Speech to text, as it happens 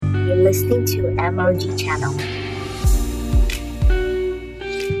listening to MOG channel.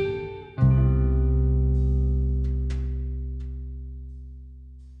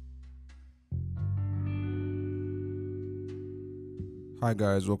 Hi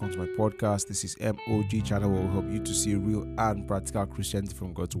guys, welcome to my podcast. This is MOG channel where we'll help you to see real and practical Christianity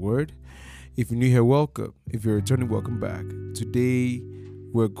from God's Word. If you're new here, welcome. If you're returning, welcome back. Today,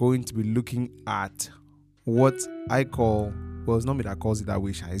 we're going to be looking at what I call, well, it's not me that calls it that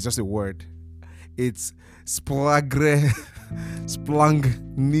way, it's just a word. It's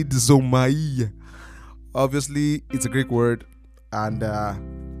splagnidzomai. Obviously, it's a Greek word, and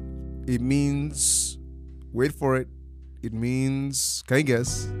it means, wait for it, it means, can you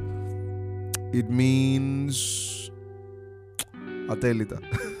guess? It means, I'll tell you later.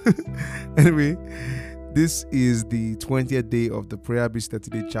 Anyway, this is the 20th day of the Prayer Beast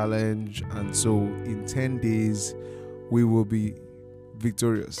 30-day challenge. And so in 10 days, we will be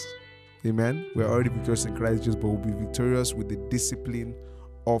victorious. Amen. We're already victorious in Christ Jesus, but we'll be victorious with the discipline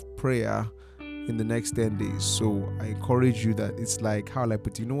of prayer in the next 10 days. So I encourage you that it's like, how I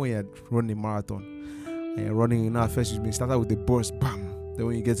put it, when you're running a marathon, and you're running, at first you may start out with the burst, bam. Then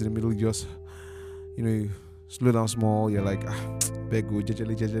when you get to the middle, you just, you slow down small. You're like, beg go,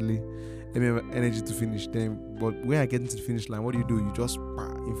 jejely. Let me have energy to finish. Then, but when I get into the finish line, what do? You just,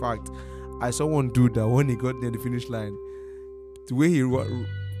 in fact, I saw one dude that when he got near the finish line, the way he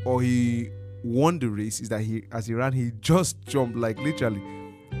won the race is that as he ran, he just jumped, like literally.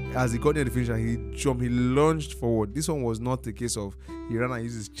 As he got near the finish line, he jumped, he lunged forward. This one was not the case of he ran and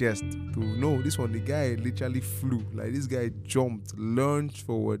used his chest to, no, this one, the guy literally flew. Like, this guy jumped, lunged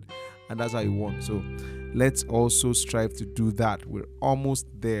forward, and that's how he won. So let's also strive to do that. We're almost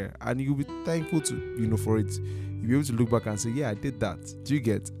there, and you'll be thankful to, for it. You'll be able to look back and say, yeah, I did that. Do you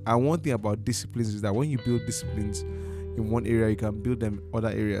get? And one thing about disciplines is that when you build disciplines in one area, you can build them in other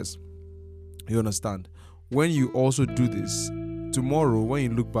areas. You understand? When you also do this, tomorrow, when you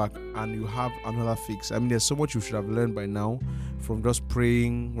look back and you have another fix, there's so much you should have learned by now from just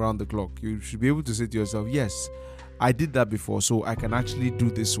praying round the clock. You should be able to say to yourself, yes, I did that before, so I can actually do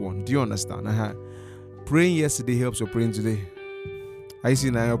this one. Do you understand? Praying yesterday helps your praying today. I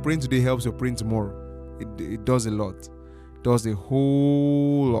see now, your praying today helps your praying tomorrow. It does a lot. It does a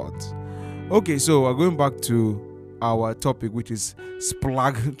whole lot. Okay, so we're going back to our topic, which is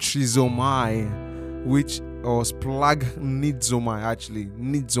splagnidzomai, or splagnidzomai, actually,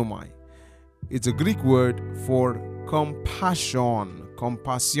 nidzomai. It's a Greek word for compassion,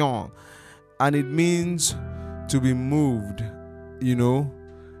 and it means to be moved.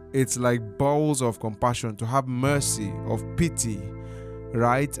 It's like bowels of compassion, to have mercy, of pity,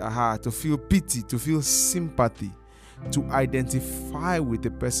 right? To feel pity, to feel sympathy, to identify with the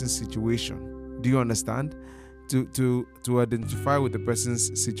person's situation. Do you understand? To identify with the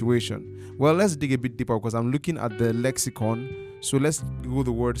person's situation. Well, let's dig a bit deeper because I'm looking at the lexicon. So let's go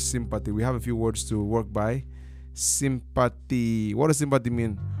the word sympathy. We have a few words to work by. Sympathy. What does sympathy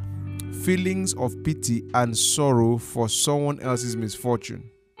mean? Feelings of pity and sorrow for someone else's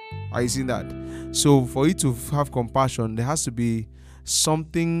misfortune. Are you seeing that? So for you to have compassion, there has to be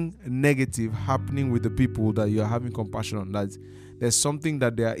something negative happening with the people that you are having compassion on. That there's something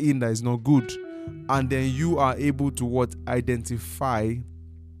that they are in that is not good. And then you are able to identify,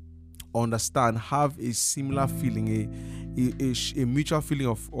 understand, have a similar feeling, a mutual feeling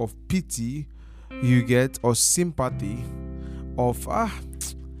of pity, you get, or sympathy, of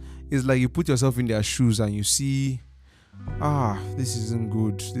it's like you put yourself in their shoes and you see, this isn't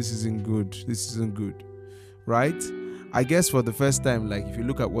good, right? I guess for the first time, like if you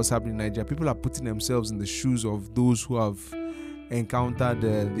look at what's happening in Nigeria, people are putting themselves in the shoes of those who have encountered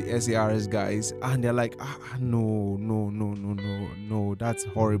the SARS guys, and they're like, no, that's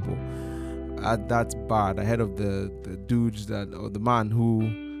horrible, that's bad. Ahead of the dudes or the man who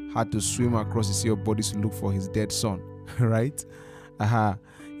had to swim across the sea of bodies to look for his dead son, right?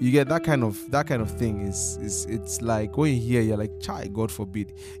 You get that kind of thing. It's like when you hear, you're like, child, God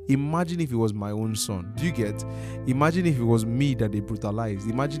forbid. Imagine if it was my own son. Do you get? Imagine if it was me that they brutalized.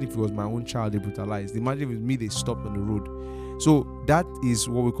 Imagine if it was my own child they brutalized. Imagine if it was me they stopped on the road. So that is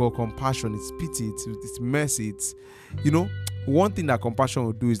what we call compassion. It's pity, it's mercy. It's, one thing that compassion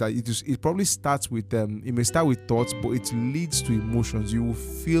will do is that it probably starts with, it may start with thoughts, but it leads to emotions. You will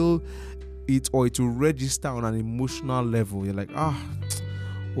feel it, or it will register on an emotional level. You're like,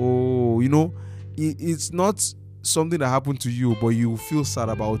 it's not something that happened to you, but you will feel sad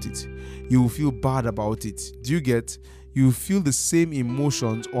about it. You will feel bad about it. Do you get? You feel the same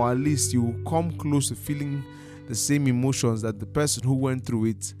emotions, or at least you will come close to feeling the same emotions that the person who went through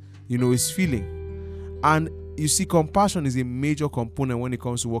it, is feeling. And You see, compassion is a major component when it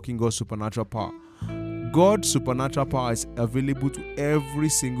comes to working God's supernatural power. God's supernatural power is available to every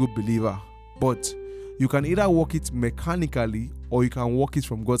single believer, but you can either work it mechanically or you can work it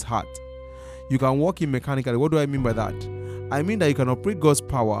from God's heart. You can work it mechanically. What do I mean by that? I mean that you can operate God's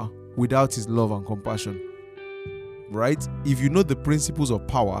power without His love and compassion. Right? If you know the principles of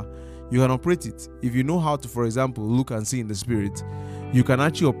power, you can operate it. If you know how to, for example, look and see in the spirit, you can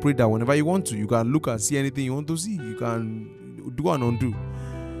actually operate that whenever you want to. You can look and see anything you want to see. You can do and undo.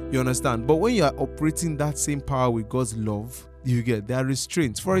 You understand? But when you are operating that same power with God's love, you get there are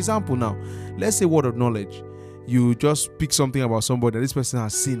restraints. For example, now, let's say word of knowledge. You just pick something about somebody that this person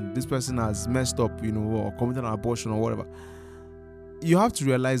has sinned, this person has messed up, or committed an abortion or whatever. You have to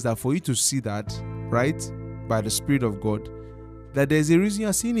realize that for you to see that, right, by the Spirit of God, that there's a reason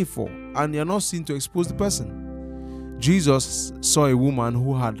you're seeing it for, and you're not seeing to expose the person. Jesus saw a woman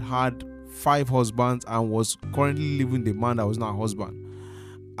who had had 5 husbands and was currently living the man that was not her husband.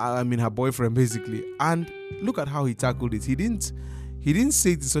 I mean, her boyfriend, basically. And look at how he tackled it. He didn't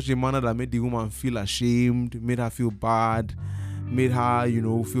say it in such a manner that made the woman feel ashamed, made her feel bad, made her,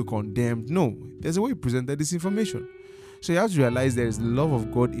 feel condemned. No, there's a way he presented this information. So you have to realize there is the love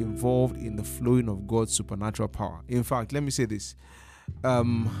of God involved in the flowing of God's supernatural power. In fact, let me say this.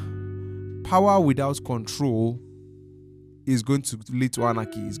 Power without control is going to lead to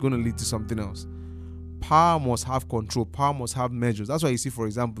anarchy. It's going to lead to something else. Power must have control. Power must have measures. That's why you see, for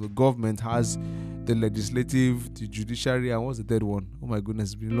example, the government has the legislative, the judiciary, and what's the third one? Oh my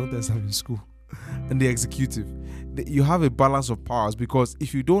goodness, it's been a long time since I've been in school. And the executive. You have a balance of powers, because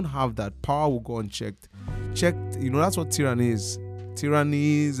if you don't have that, power will go unchecked. That's what tyranny is.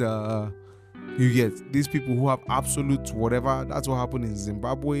 Tyranny is, you get these people who have absolute whatever. That's what happened in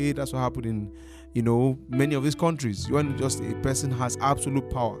Zimbabwe. That's what happened in, many of these countries. When just a person has absolute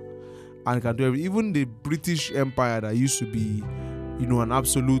power and can do everything. Even the British Empire that used to be, an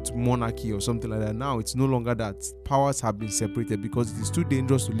absolute monarchy or something like that. Now it's no longer that. Powers have been separated because it is too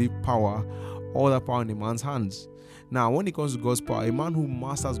dangerous to leave all that power in a man's hands. Now, when it comes to God's power, a man who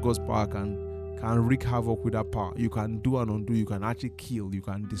masters God's power can wreak havoc with that power. You can do and undo. You can actually kill. You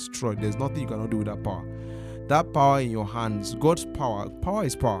can destroy. There's nothing you cannot do with that power. That power in your hands, God's power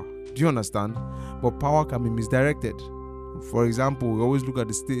is power. Do you understand? But power can be misdirected. For example, we always look at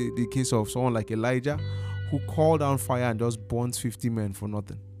the case of someone like Elijah, who called down fire and just burnt 50 men for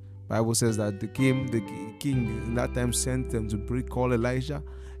nothing. Bible says that the king in that time sent them to call Elijah,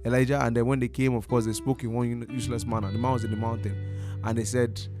 and then when they came, of course, they spoke in one useless manner. The man was in the mountain, and they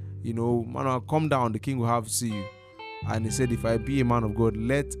said, man, come down, the king will have to see you. And he said, if I be a man of God,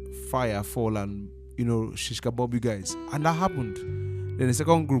 let fire fall and, shishkabob you guys. And that happened. Then the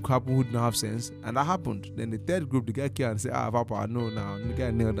second group happened who didn't have sense, and that happened. Then the third group, the guy came and said, Papa, no, now. The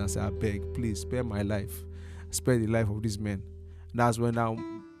guy knelt and said, I beg, please, spare my life. Spare the life of these men. And that's when that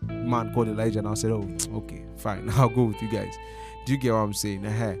man called Elijah and I said, oh, okay, fine, I'll go with you guys. Do you get what I'm saying?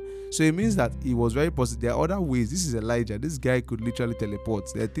 So it means that it was very possible. There are other ways. This is Elijah. This guy could literally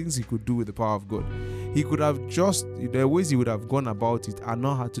teleport. There are things he could do with the power of God. He could have there are ways he would have gone about it and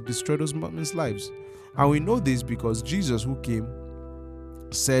not had to destroy those men's lives. And we know this because Jesus, who came,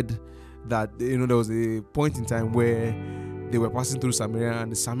 said that, there was a point in time where they were passing through Samaria,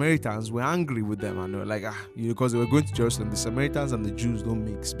 and the Samaritans were angry with them, and they were like, because they were going to Jerusalem. The Samaritans and the Jews don't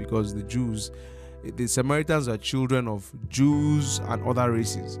mix, because the Samaritans are children of Jews and other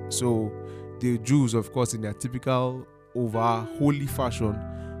races. So the Jews, of course, in their typical over holy fashion,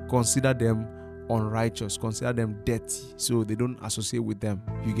 consider them unrighteous, consider them dirty, so they don't associate with them.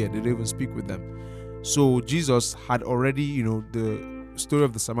 They don't even speak with them. So Jesus had already, the story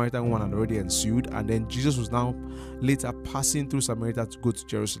of the Samaritan woman had already ensued, and then Jesus was now later passing through Samaria to go to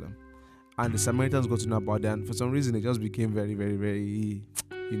Jerusalem, and the Samaritans got to know about that, and for some reason it just became very, very, very,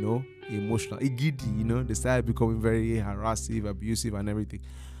 emotional, giddy. They started becoming very harassive, abusive, and everything,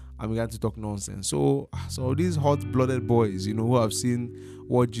 and began to talk nonsense. So these hot-blooded boys, who have seen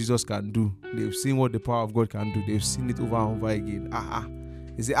what Jesus can do, they've seen what the power of God can do, they've seen it over and over again.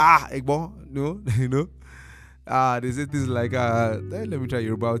 They say, Egbo, they say things like, let me try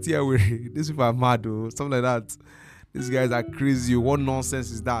Yoruba. These people are mad, or something like that. These guys are crazy. What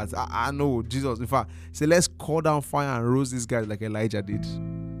nonsense is that? I know Jesus. In fact, say let's call down fire and roast these guys like Elijah did.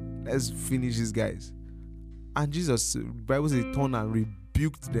 Let's finish these guys. And Jesus, the Bible says, he turned and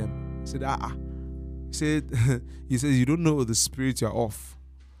rebuked them. He said, he says, you don't know the spirit you're of.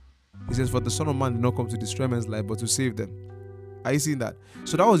 He says, for the Son of Man did not come to destroy men's life, but to save them. Are you seeing that?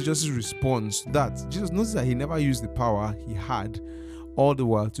 So that was just his response to that. Jesus noticed that he never used the power he had all the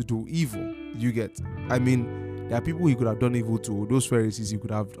while to do evil. You get? There are people he could have done evil to. Those Pharisees he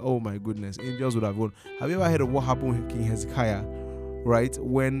could have, oh my goodness, angels would have gone. Have you ever heard of what happened with King Hezekiah, right?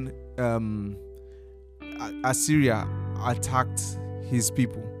 When Assyria attacked his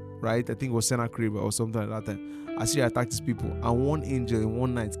people, right? I think it was Sennacherib or something like that time. Assyria attacked his people, and one angel in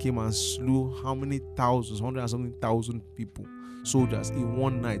one night came and slew how many thousands, 100 and something thousand people, soldiers in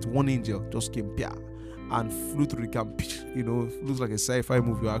one night. One angel just came and flew through the camp, looks like a sci-fi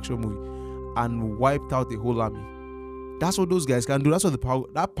movie or action movie, and wiped out the whole army. That's what those guys can do. That's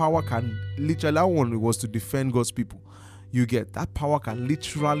what that power can literally, that one was to defend God's people. You get that power can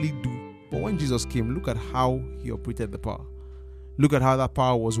literally do. But when Jesus came, look at how he operated the power. Look at how that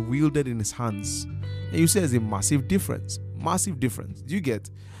power was wielded in his hands. And you see there's a massive difference. Massive difference. Do you get?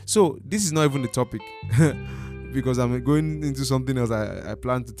 So this is not even the topic because I'm going into something else I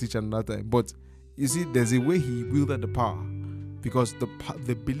plan to teach another time. But you see, there's a way he wielded the power, because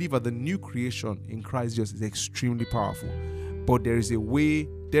the believer, the new creation in Christ Jesus is extremely powerful. But there is a way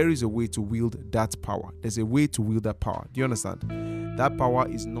to wield that power. There's a way to wield that power. Do you understand? That power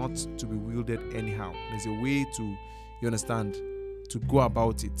is not to be wielded anyhow. There's a way to, you understand, to go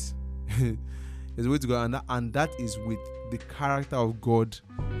about it. There's a way to go, and that is with the character of God,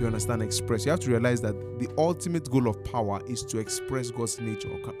 you understand, express. You have to realize that the ultimate goal of power is to express God's nature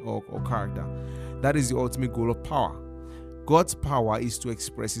or character. That is the ultimate goal of power. God's power is to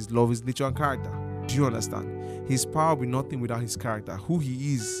express his love, his nature, and character. Do you understand? His power will be nothing without his character. Who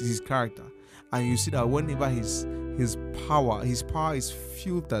he is his character. And you see that whenever his power is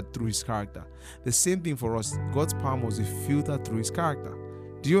filtered through his character. The same thing for us. God's power must be filtered through his character.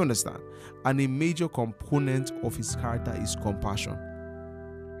 Do you understand? And a major component of his character is compassion.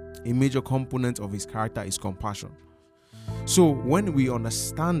 A major component of his character is compassion. So when we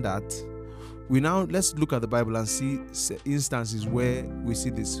understand that, let's look at the Bible and see instances where we see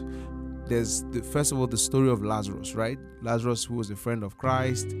this. There's first of all the story of Lazarus, right? Lazarus, who was a friend of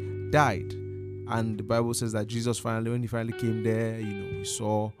Christ, died. And the Bible says that Jesus when he finally came there, he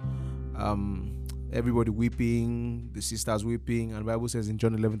saw everybody weeping, the sisters weeping, and the Bible says in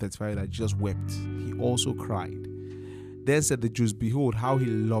John 11:35 that Jesus wept. He also cried. Then said the Jews, behold, how he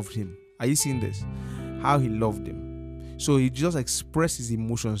loved him. Are you seeing this? How he loved him. So he just expressed his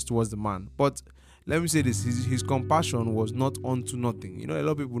emotions towards the man. But let me say this, his compassion was not unto nothing. A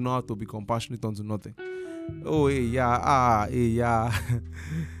lot of people know how to be compassionate unto nothing. Oh, hey, yeah, hey, yeah.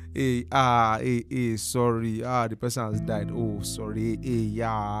 Hey, sorry, the person has died. Oh, sorry, hey,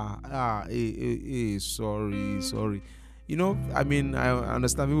 yeah, hey, sorry. I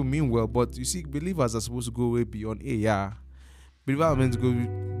understand people mean well, but you see, believers are supposed to go way beyond, hey, yeah. Believers are meant to go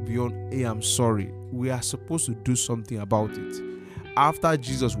beyond, hey, I'm sorry. We are supposed to do something about it. After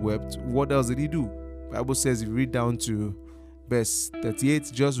Jesus wept, what else did he do? The Bible says, if you read down to verse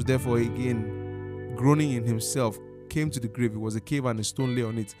 38, just therefore again, groaning in himself, came to the grave. It was a cave and a stone lay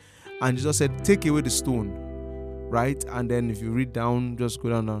on it, and Jesus said, take away the stone, right? And then if you read down, just go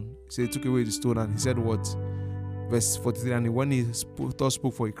down, he said, took away the stone, and he said what? Verse 43, and when he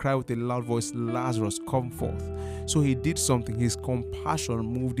spoke for, he cried with a loud voice, Lazarus, come forth. So he did something. His compassion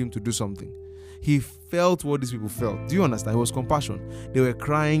moved him to do something. He felt what these people felt. Do you understand? It was compassion. They were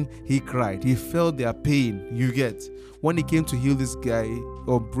crying, he cried. He felt their pain. You get? When he came to heal this guy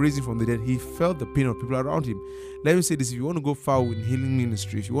or raise him from the dead, he felt the pain of people around him. Let me say this, if you want to go far with healing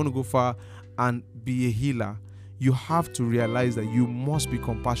ministry, if you want to go far and be a healer, you have to realize that you must be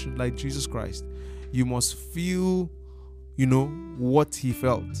compassionate like Jesus Christ. You must feel, what he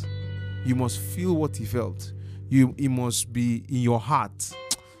felt. You must feel what he felt. It must be in your heart.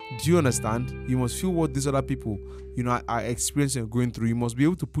 Do you understand? You must feel what these other people, are experiencing and going through. You must be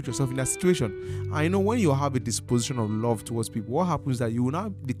able to put yourself in that situation. And when you have a disposition of love towards people, what happens is that you will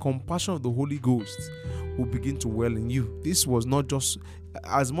now, the compassion of the Holy Ghost will begin to well in you. This was not just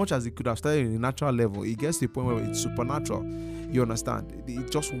as much as it could have started in a natural level. It gets to the point where it's supernatural. You understand? It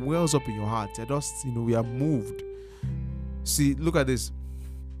just wells up in your heart. We are moved. See, look at this.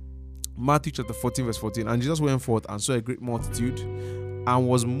 Matthew chapter 14 verse 14. And Jesus went forth and saw a great multitude, and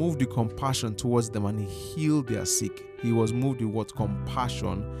was moved with compassion towards them, and he healed their sick. He was moved with what?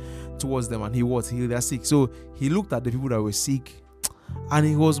 Compassion towards them, and he healed their sick. So he looked at the people that were sick, and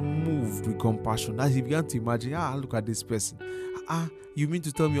he was moved with compassion. As he began to imagine, look at this person. You mean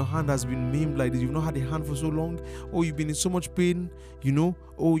to tell me your hand has been maimed like this? You've not had a hand for so long? Oh, you've been in so much pain,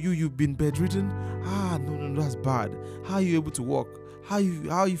 Oh, you've been bedridden? No, that's bad. How are you able to walk? How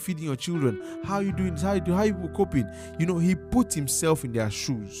are you feeding your children? How are you doing this? How are you coping? He put himself in their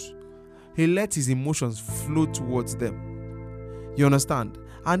shoes. He let his emotions flow towards them. You understand?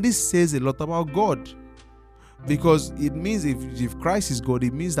 And this says a lot about God. Because it means if Christ is God,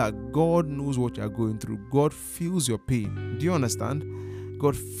 it means that God knows what you are going through. God feels your pain. Do you understand?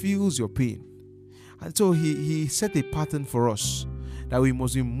 God feels your pain. And so he set a pattern for us that we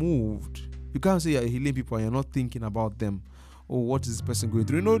must be moved. You can't say you're healing people and you're not thinking about them. Oh, what is this person going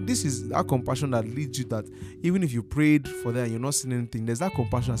through? You know, this is that compassion that leads you, that even if you prayed for them and you're not seeing anything, there's that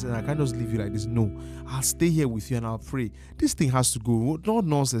compassion that says, I can't just leave you like this. No, I'll stay here with you and I'll pray. This thing has to go. Not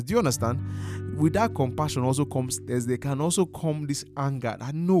nonsense. Do you understand? With that compassion also comes, there can also come this anger.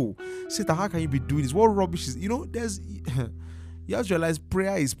 I know. Satan, how can you be doing this? What rubbish is, you know, you have to realize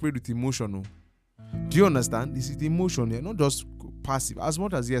prayer is prayed with emotion. No? Do you understand? This is the emotion here, not just passive. As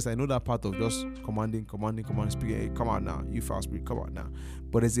much as, yes, I know that part of just commanding, speaking, hey, come out now, you foul spirit, come out now.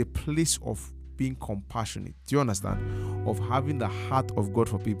 But there's a place of being compassionate. Do you understand? Of having the heart of God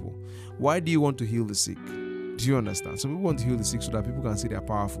for people. Why do you want to heal the sick? Do you understand? Some people want to heal the sick so that people can say they're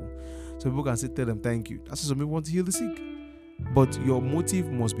powerful. Some people can say, tell them thank you. That's why some people want to heal the sick. But your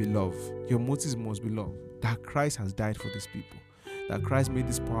motive must be love. Your motives must be love. That Christ has died for these people. That Christ made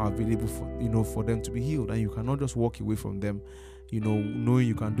this power available for them to be healed. And you cannot just walk away from them, knowing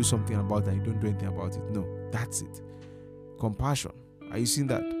you can do something about that. You don't do anything about it. No, that's it. Compassion. Are you seeing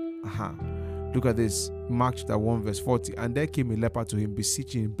that? Look at this. Mark chapter 1 verse 40. And there came a leper to him,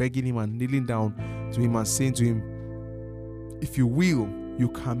 beseeching him, begging him, and kneeling down to him and saying to him, if you will, you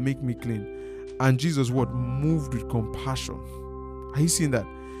can make me clean. And Jesus, what? Moved with compassion. Are you seeing that?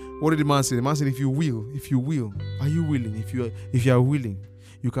 What did the man say? The man said, if you will, are you willing? If you are willing,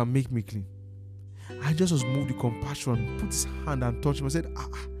 you can make me clean. And Jesus was moved with compassion, put his hand and touched him and said,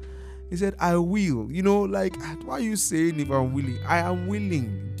 he said, I will. Why are you saying if I'm willing? I am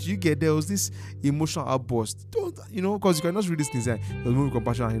willing. Do you get? There was this emotional outburst. Because you cannot read this thing. He was moved with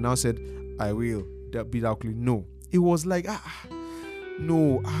compassion and he now said, I will be thou clean. No. It was like,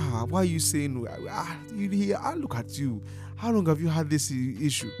 no, why are you saying no? Look at you. How long have you had this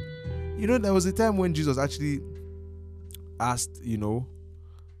issue? There was a time when Jesus actually asked,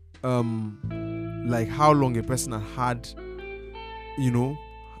 how long a person had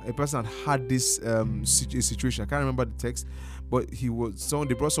this situation. I can't remember the text, but they brought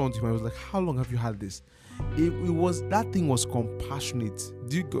someone to him and was like, how long have you had this? That thing was compassionate.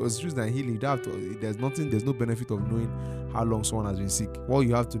 It's just that healing. There's no benefit of knowing how long someone has been sick. All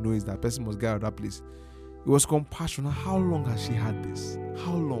you have to know is that person must get out of that place. It was compassion. How long has she had this?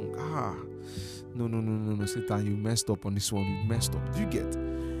 How long? No, Satan, you messed up on this one. You messed up. Do you get?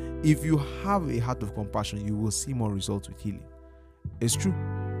 If you have a heart of compassion, you will see more results with healing. It's true.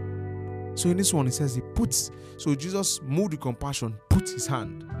 So in this one, it says so Jesus moved with compassion, put his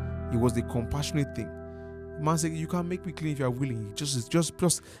hand. It was the compassionate thing. The man said, you can make me clean if you are willing. It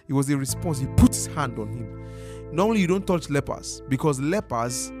was a response. He put his hand on him. Normally, you don't touch lepers because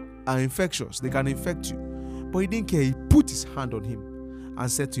lepers are infectious. They can infect you. But he didn't care. He put his hand on him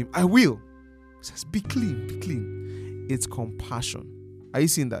and said to him, I will. He says, be clean, be clean. It's compassion. Are you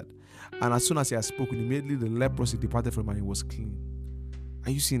seeing that? And as soon as he had spoken, immediately the leprosy departed from him and he was clean.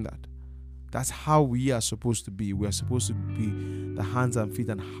 Are you seeing that? That's how we are supposed to be. We are supposed to be the hands and feet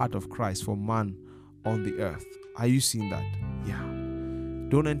and heart of Christ for man on the earth. Are you seeing that? Yeah.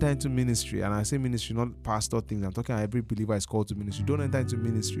 Don't enter into ministry. And I say ministry, not pastor things. I'm talking about every believer is called to ministry. Don't enter into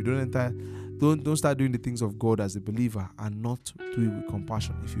ministry. Don't start doing the things of God as a believer and not do it with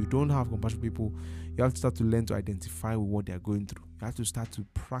compassion. If you don't have compassion for people, you have to start to learn to identify with what they are going through. You have to start to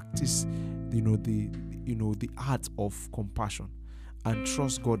practice, the art of compassion. And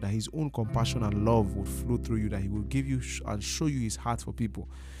trust God that his own compassion and love will flow through you, that he will give you and show you his heart for people.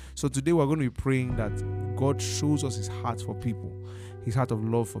 So today we're going to be praying that God shows us his heart for people, his heart of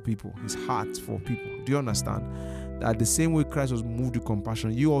love for people, his heart for people. Do you understand? That the same way Christ was moved with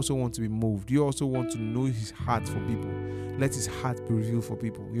compassion, you also want to be moved. You also want to know his heart for people. Let his heart be revealed for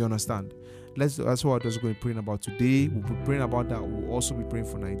people. You understand? That's what we're just going to be praying about today. We'll be praying about that. We'll also be praying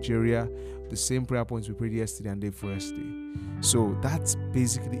for Nigeria. The same prayer points we prayed yesterday and day before yesterday. So that's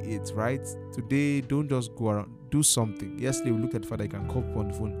basically it, right? Today, don't just go around. Do something. Yesterday, we looked at the fact that you can call people on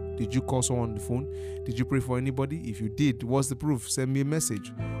the phone. Did you call someone on the phone? Did you pray for anybody? If you did, what's the proof? Send me a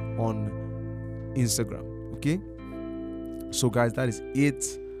message on Instagram. Okay? So guys, that is it.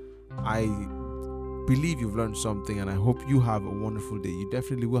 I believe you've learned something and I hope you have a wonderful day. You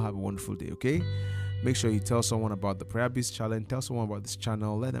definitely will have a wonderful day, okay? Make sure you tell someone about the Prayer Beast Challenge. Tell someone about this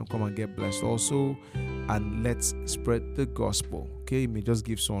channel. Let them come and get blessed also. And let's spread the gospel, okay? It may just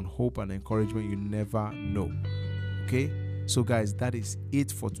give someone hope and encouragement. You never know, okay? So guys, that is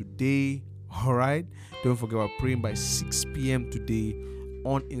it for today, all right? Don't forget about praying by 6 p.m. today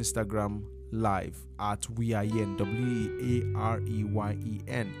on Instagram live at WeAreyen,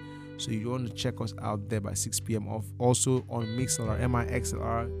 WeAreyen. So you want to check us out there by 6 p.m. Also on Mixlr,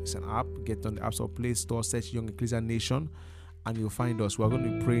 MIXLR. It's an app. Get on the App Store, Play Store, search Young Ecclesia Nation, and you'll find us. We're going to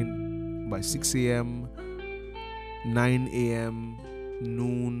be praying by 6 a.m., 9 a.m.,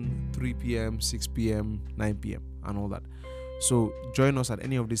 noon, 3 p.m., 6 p.m., 9 p.m., and all that. So join us at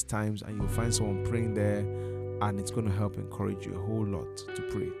any of these times, and you'll find someone praying there, and it's going to help encourage you a whole lot to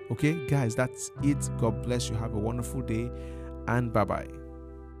pray. Okay, guys, that's it. God bless you. Have a wonderful day, and bye-bye.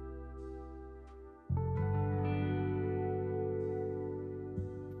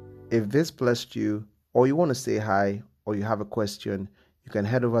 If this blessed you, or you want to say hi, or you have a question, you can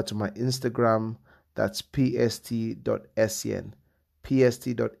head over to my Instagram. That's pst.sen,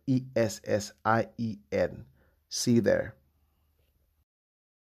 pst.essien. See you there.